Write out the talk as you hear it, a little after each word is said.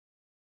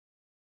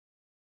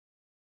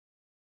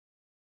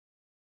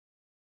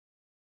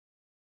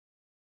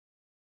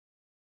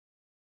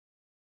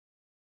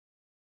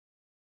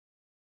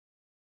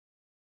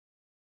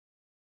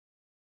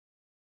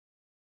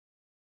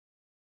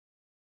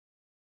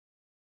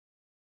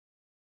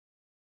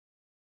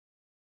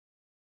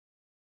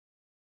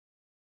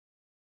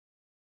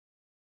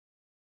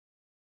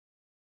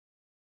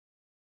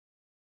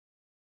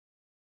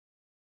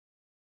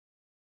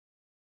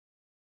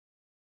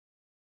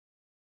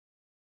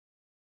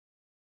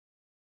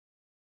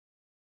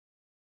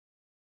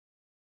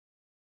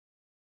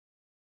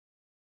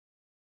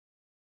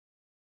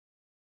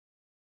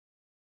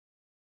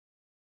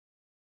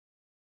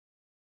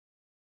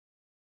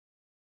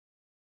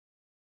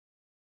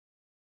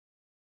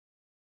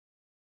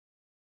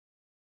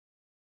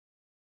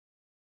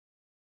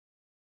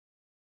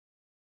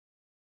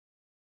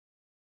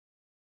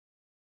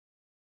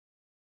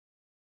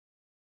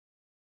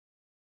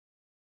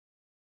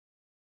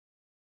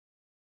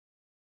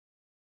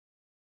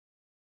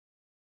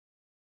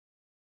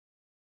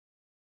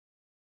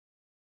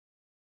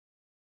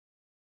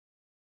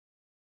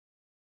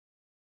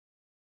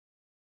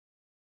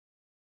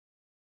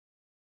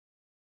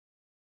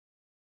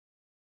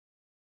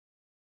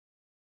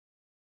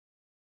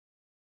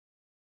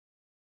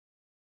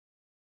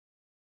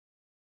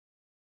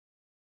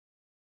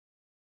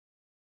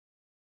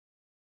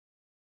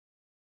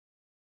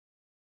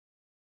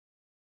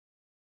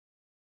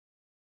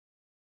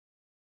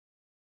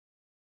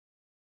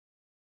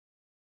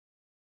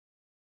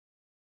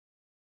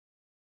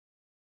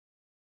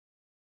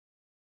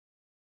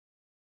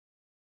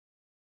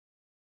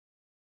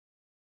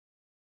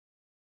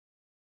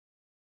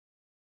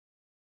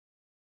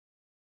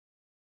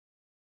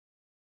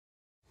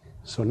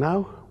So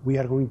now we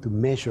are going to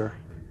measure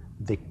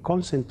the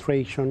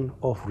concentration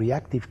of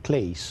reactive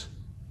clays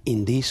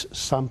in this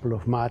sample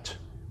of mud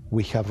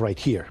we have right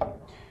here.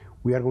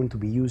 We are going to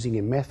be using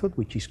a method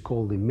which is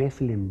called the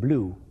Methylene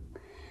Blue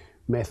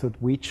method,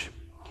 which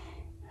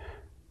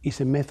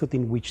is a method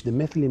in which the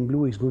methylene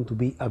blue is going to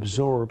be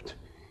absorbed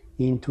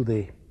into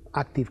the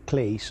active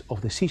clays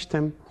of the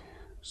system.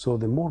 So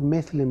the more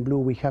methylene blue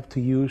we have to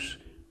use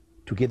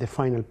to get the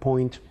final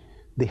point,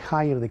 the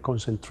higher the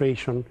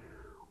concentration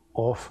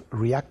of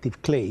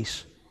reactive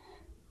clays,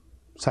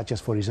 such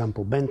as, for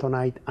example,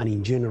 bentonite and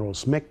in general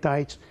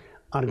smectites,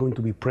 are going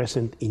to be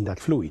present in that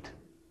fluid.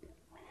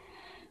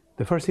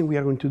 The first thing we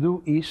are going to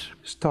do is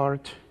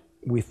start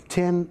with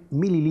 10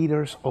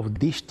 milliliters of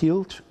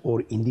distilled,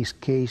 or in this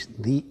case,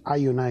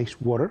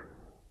 deionized water,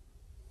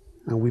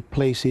 and we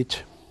place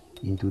it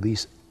into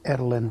this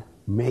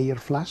Erlenmeyer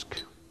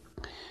flask.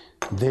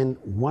 Then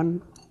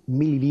 1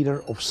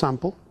 milliliter of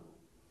sample.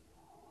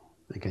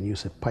 I can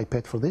use a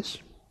pipette for this.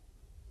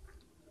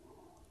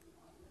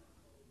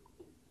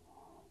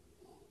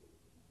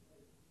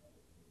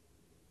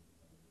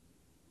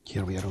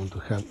 Here we are going to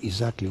have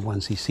exactly 1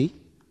 cc.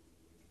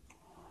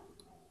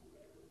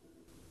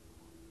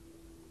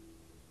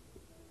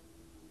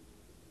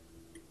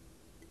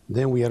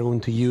 Then we are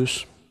going to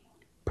use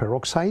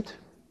peroxide,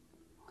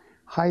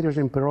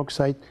 hydrogen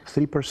peroxide,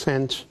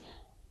 3%,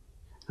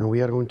 and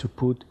we are going to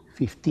put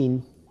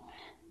 15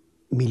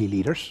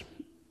 milliliters.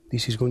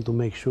 This is going to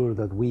make sure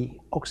that we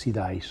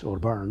oxidize or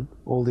burn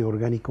all the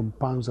organic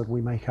compounds that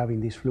we might have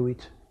in this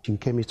fluid. In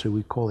chemistry,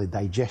 we call it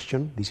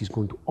digestion. This is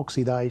going to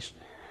oxidize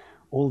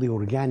all the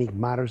organic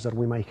matters that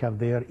we might have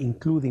there,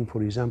 including,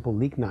 for example,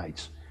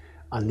 lignites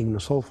and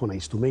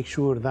lignosulfonates, to make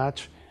sure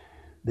that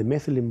the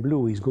methylene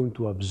blue is going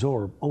to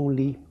absorb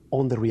only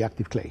on the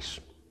reactive clays.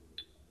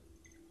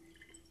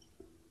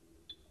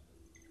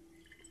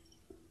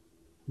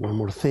 One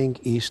more thing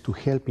is to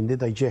help in the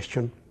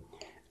digestion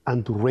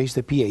and to raise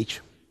the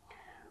pH.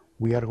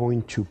 We are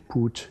going to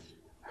put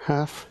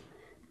half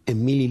a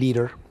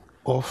milliliter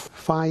of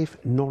 5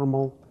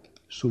 normal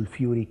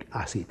sulfuric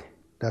acid.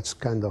 That's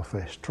kind of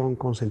a strong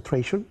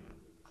concentration,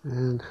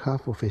 and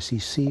half of a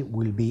cc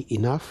will be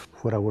enough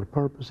for our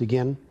purpose.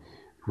 Again,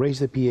 raise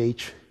the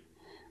pH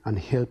and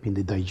help in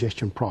the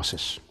digestion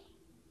process.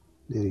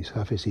 There is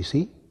half a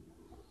cc.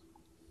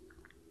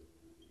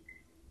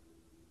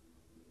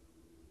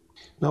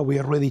 Now we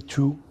are ready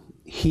to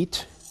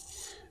heat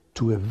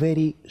to a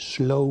very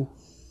slow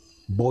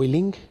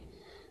boiling.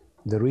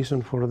 The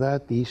reason for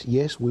that is,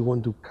 yes, we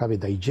want to have a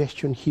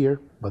digestion here,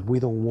 but we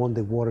don't want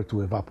the water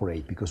to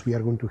evaporate, because we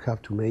are going to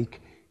have to make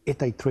a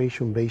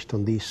titration based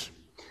on this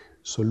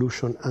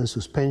solution and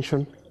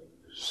suspension.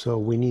 So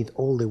we need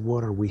all the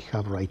water we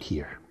have right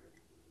here.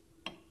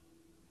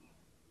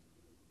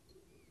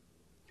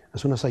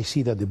 As soon as I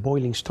see that the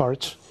boiling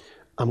starts,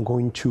 I'm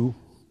going to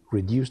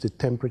reduce the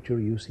temperature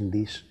using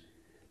this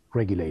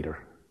regulator.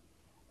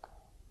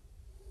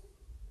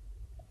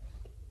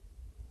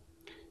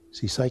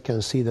 Since I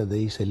can see that there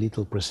is a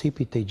little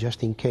precipitate,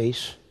 just in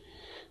case,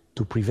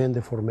 to prevent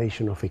the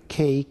formation of a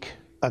cake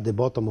at the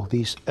bottom of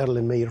this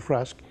Erlenmeyer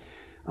flask,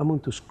 I'm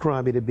going to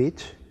scrub it a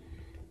bit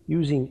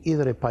using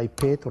either a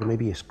pipette or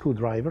maybe a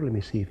screwdriver. Let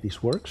me see if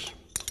this works.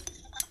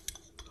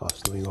 Oh,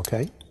 it's doing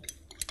okay.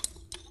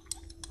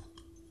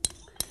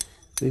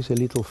 There's a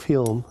little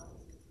film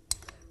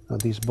at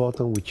this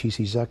bottom, which is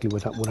exactly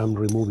what I'm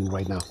removing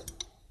right now.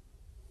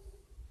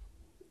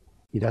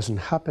 It doesn't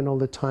happen all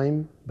the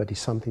time, but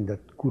it's something that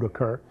could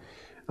occur.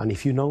 And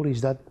if you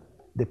notice that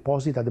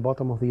deposit at the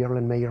bottom of the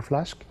Erlenmeyer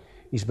flask,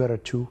 it's better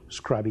to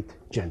scrub it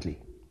gently.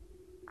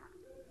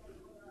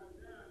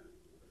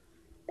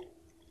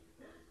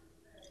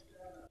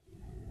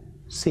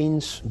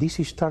 Since this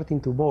is starting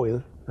to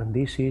boil, and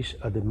this is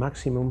at the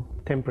maximum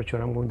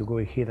temperature, I'm going to go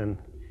ahead and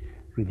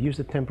reduce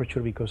the temperature,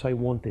 because I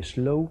want a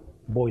slow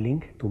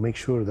boiling to make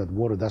sure that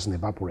water doesn't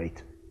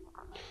evaporate.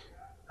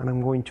 And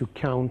I'm going to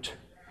count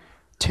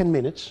 10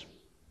 minutes.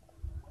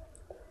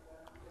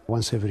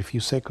 Once every few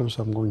seconds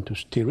I'm going to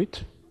stir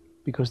it,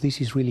 because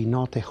this is really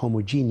not a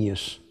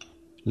homogeneous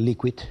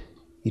liquid.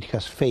 It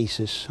has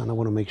phases, and I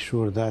want to make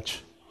sure that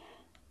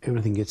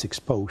everything gets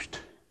exposed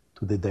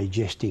to the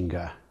digesting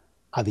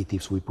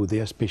additives we put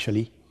there,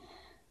 especially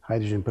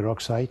hydrogen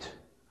peroxide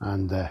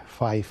and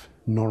 5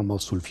 normal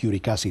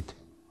sulfuric acid.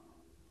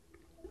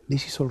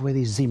 This is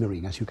already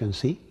simmering, as you can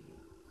see.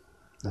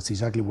 That's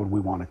exactly what we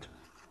wanted.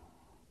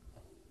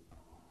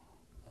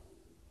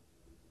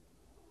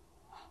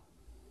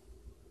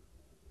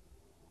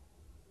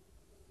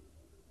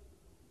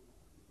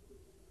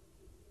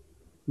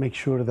 Make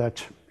sure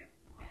that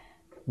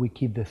we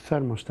keep the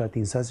thermostat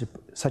in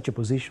such a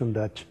position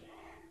that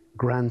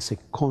grants a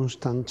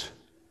constant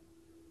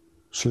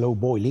slow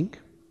boiling.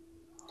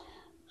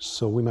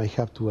 So we might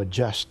have to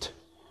adjust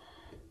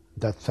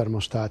that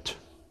thermostat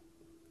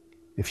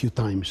a few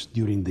times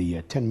during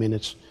the 10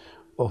 minutes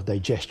of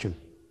digestion.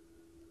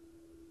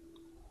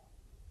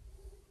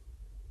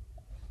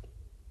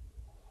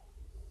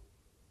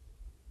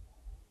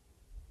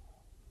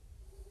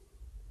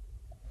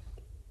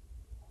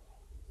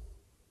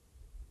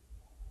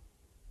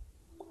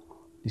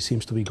 This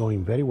seems to be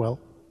going very well.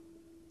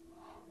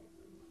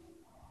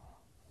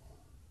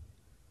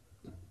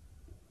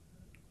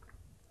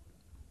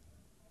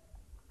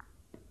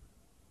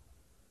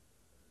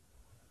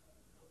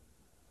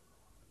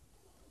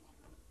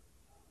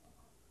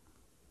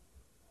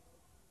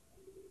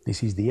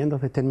 This is the end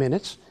of the 10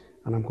 minutes,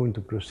 and I'm going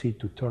to proceed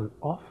to turn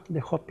off the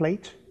hot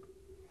plate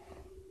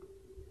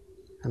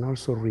and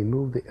also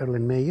remove the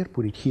Erlenmeyer,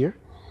 put it here.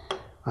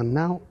 And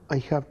now I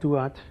have to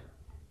add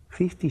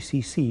 50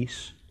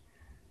 cc's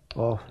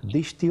of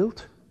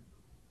distilled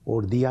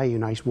or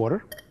deionized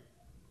water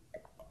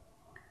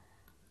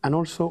and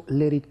also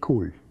let it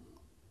cool.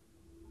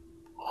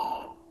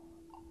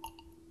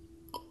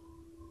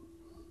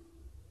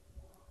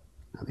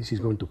 Now this is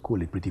going to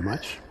cool it pretty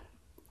much.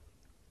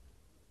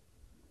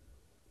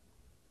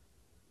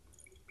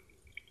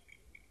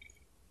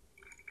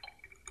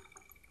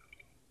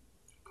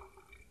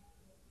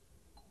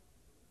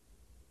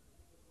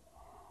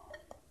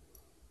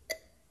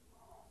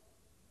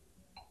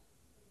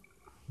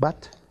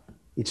 But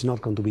it's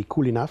not going to be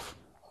cool enough,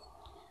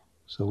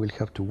 so we'll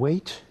have to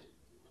wait.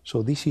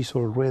 So this is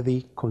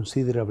already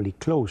considerably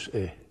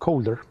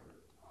colder.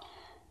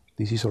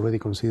 This is already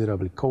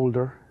considerably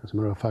colder. As a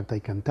matter of fact, I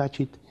can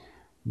touch it,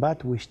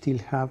 but we still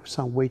have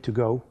some way to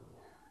go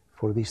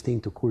for this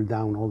thing to cool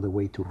down all the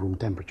way to room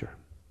temperature.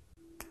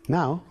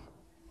 Now,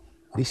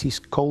 this is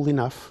cold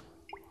enough.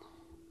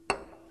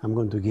 I'm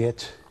going to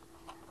get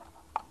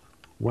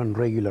one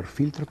regular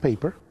filter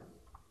paper,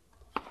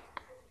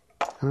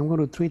 and I'm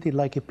going to treat it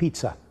like a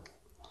pizza.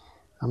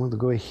 I'm going to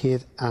go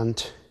ahead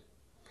and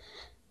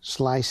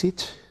slice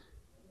it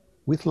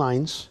with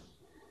lines,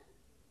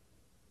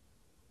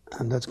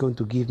 and that's going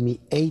to give me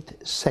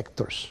 8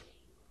 sectors.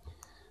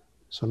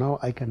 So now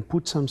I can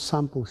put some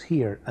samples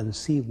here and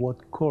see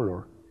what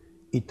color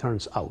it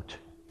turns out.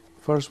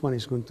 First one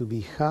is going to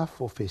be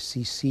half of a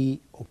cc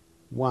of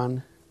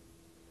 1,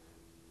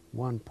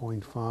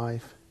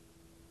 1.5,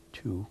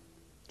 2,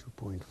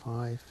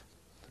 2.5,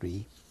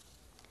 3,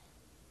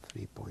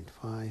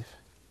 3.5,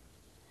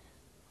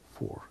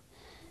 4.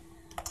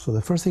 So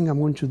the first thing I'm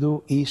going to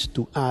do is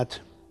to add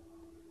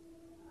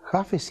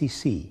half a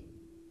cc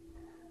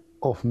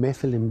of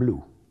methylene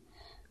blue.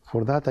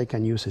 For that I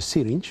can use a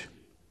syringe.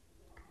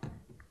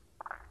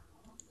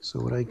 So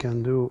what I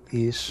can do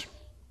is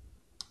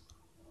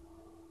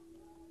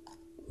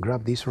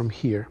grab this from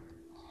here,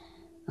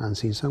 and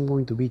since I'm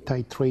going to be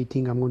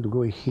titrating, I'm going to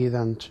go ahead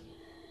and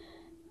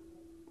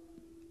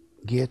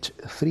get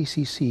 3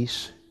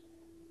 cc's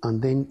and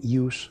then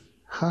use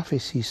half a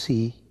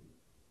cc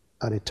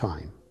at a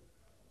time.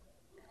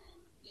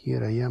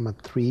 Here I am at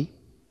 3,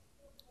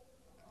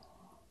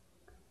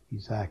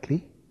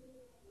 exactly.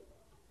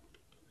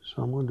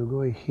 So I'm going to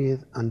go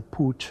ahead and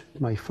put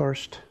my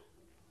first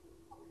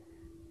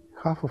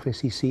half of a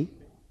cc.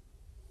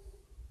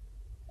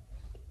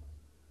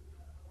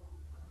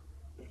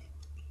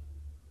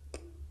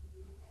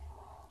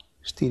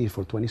 Stir it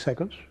for 20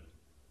 seconds.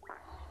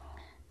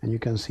 And you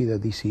can see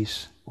that this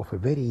is of a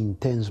very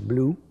intense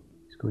blue.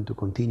 It's going to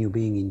continue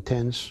being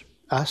intense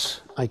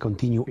as I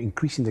continue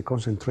increasing the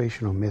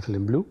concentration of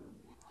methylene blue.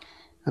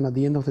 And at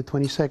the end of the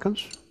 20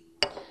 seconds,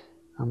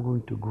 I'm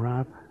going to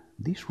grab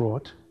this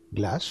rod,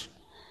 glass,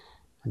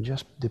 and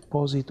just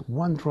deposit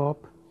 1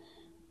 drop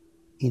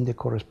in the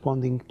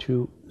corresponding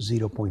to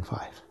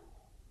 0.5.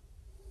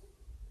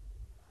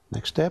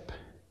 Next step,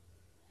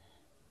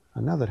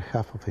 another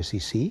half of a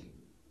cc.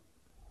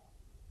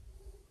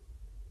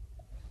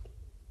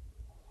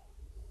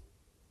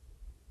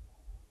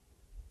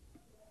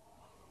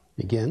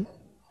 Again,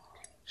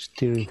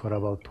 stirring for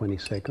about 20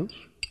 seconds.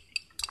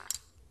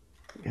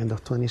 End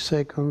of 20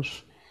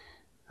 seconds.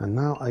 And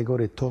now I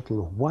got a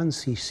total of 1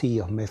 cc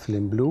of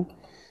methylene blue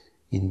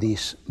in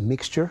this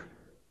mixture.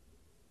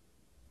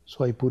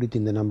 So I put it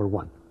in the number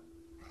 1.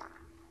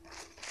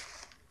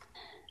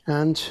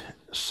 And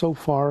so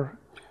far,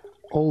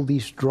 all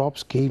these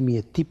drops gave me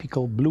a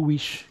typical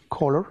bluish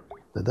color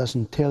that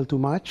doesn't tell too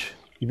much.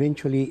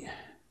 Eventually,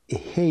 a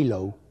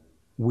halo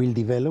will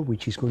develop,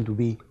 which is going to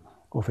be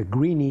of a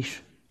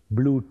greenish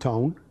blue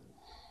tone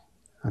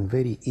and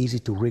very easy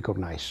to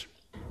recognize.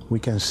 We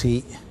can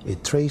see a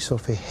trace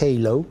of a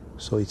halo,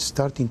 so it's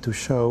starting to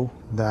show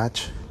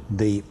that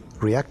the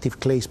reactive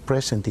clays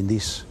present in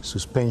this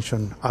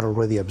suspension are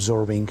already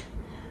absorbing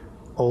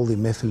all the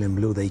methylene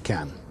blue they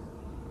can.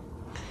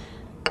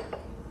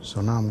 So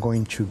now I'm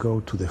going to go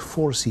to the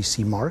 4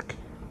 cc mark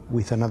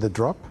with another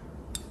drop.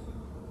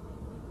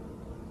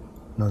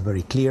 Not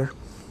very clear,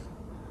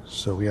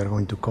 so we are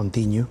going to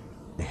continue.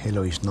 The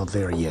halo is not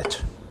there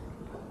yet.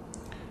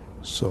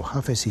 So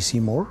half a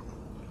cc more.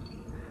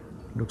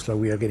 Looks like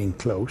we are getting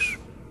close.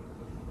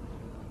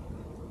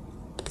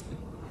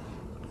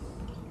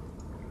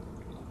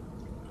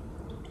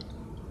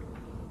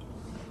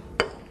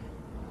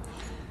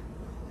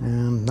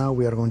 And now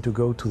we are going to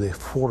go to the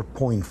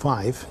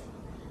 4.5.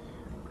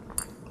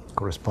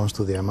 Corresponds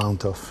to the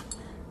amount of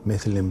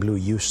methylene blue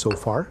used so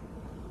far.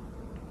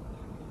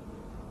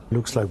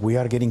 Looks like we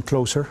are getting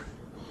closer.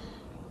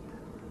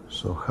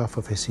 So half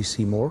of a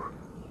cc more.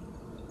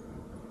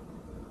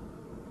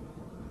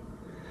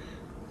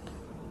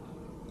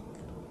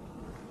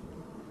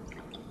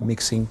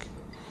 mixing,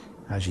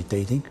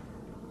 agitating,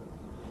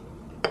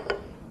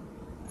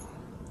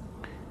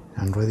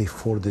 and ready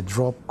for the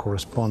drop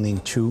corresponding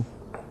to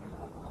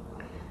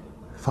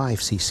 5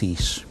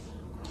 cc's.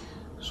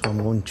 So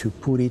I'm going to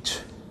put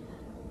it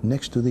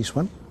next to this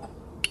one.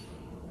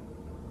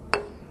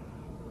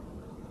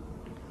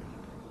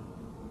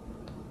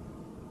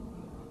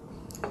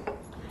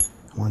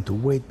 I want to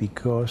wait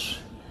because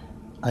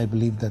I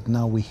believe that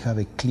now we have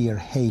a clear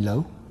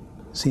halo.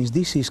 Since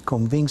this is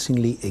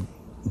convincingly a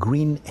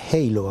green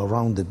halo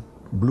around the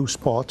blue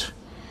spot,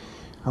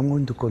 I'm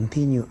going to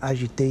continue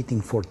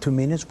agitating for 2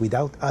 minutes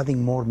without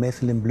adding more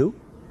methylene blue,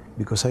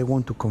 because I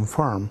want to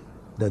confirm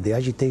that the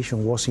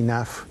agitation was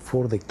enough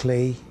for the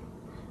clay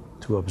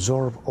to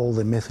absorb all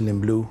the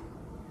methylene blue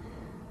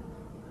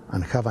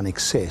and have an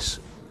excess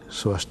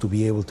so as to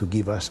be able to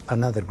give us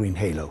another green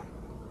halo.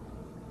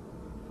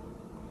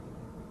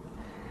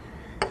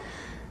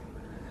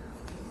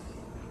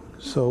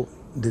 So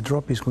the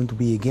drop is going to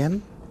be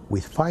again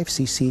with 5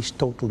 cc's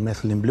total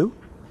methylene blue,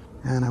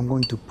 and I'm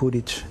going to put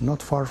it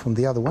not far from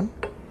the other one,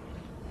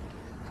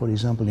 for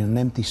example in an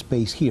empty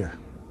space here.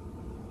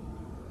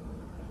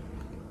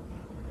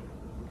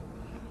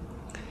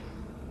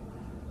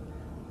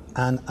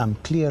 And I'm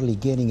clearly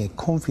getting a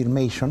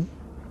confirmation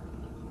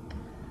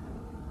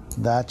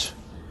that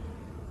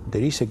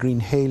there is a green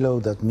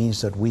halo. That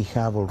means that we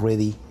have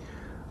already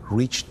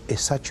reached a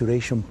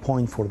saturation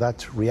point for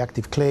that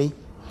reactive clay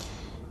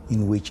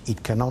in which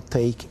it cannot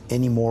take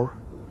any more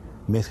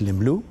methylene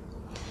blue.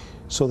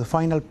 So the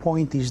final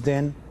point is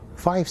then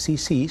 5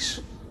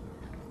 cc's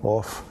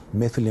of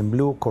methylene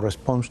blue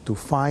corresponds to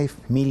 5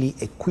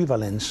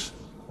 milliequivalents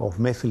of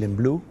methylene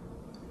blue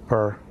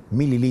per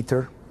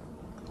milliliter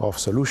of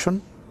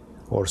solution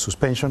or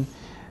suspension,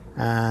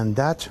 and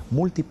that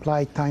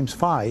multiplied times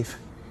 5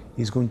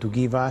 is going to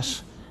give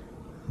us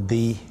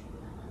the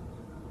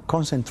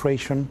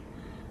concentration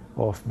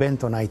of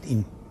bentonite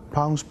in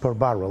pounds per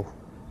barrel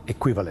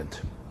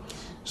equivalent.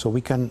 So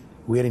we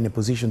are in a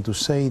position to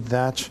say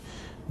that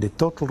the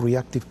total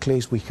reactive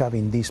clays we have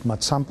in this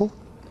mud sample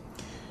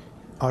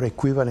are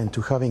equivalent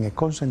to having a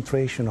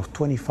concentration of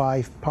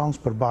 25 pounds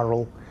per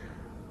barrel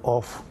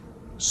of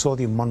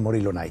sodium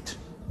montmorillonite,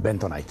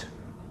 bentonite.